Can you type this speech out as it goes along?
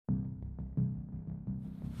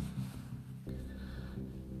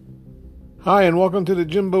Hi, and welcome to the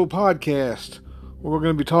Jimbo Podcast, where we're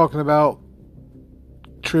going to be talking about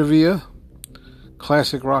trivia,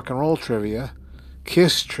 classic rock and roll trivia,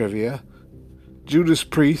 Kiss trivia, Judas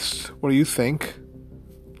Priest, what do you think?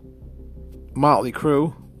 Motley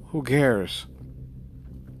Crue, who cares?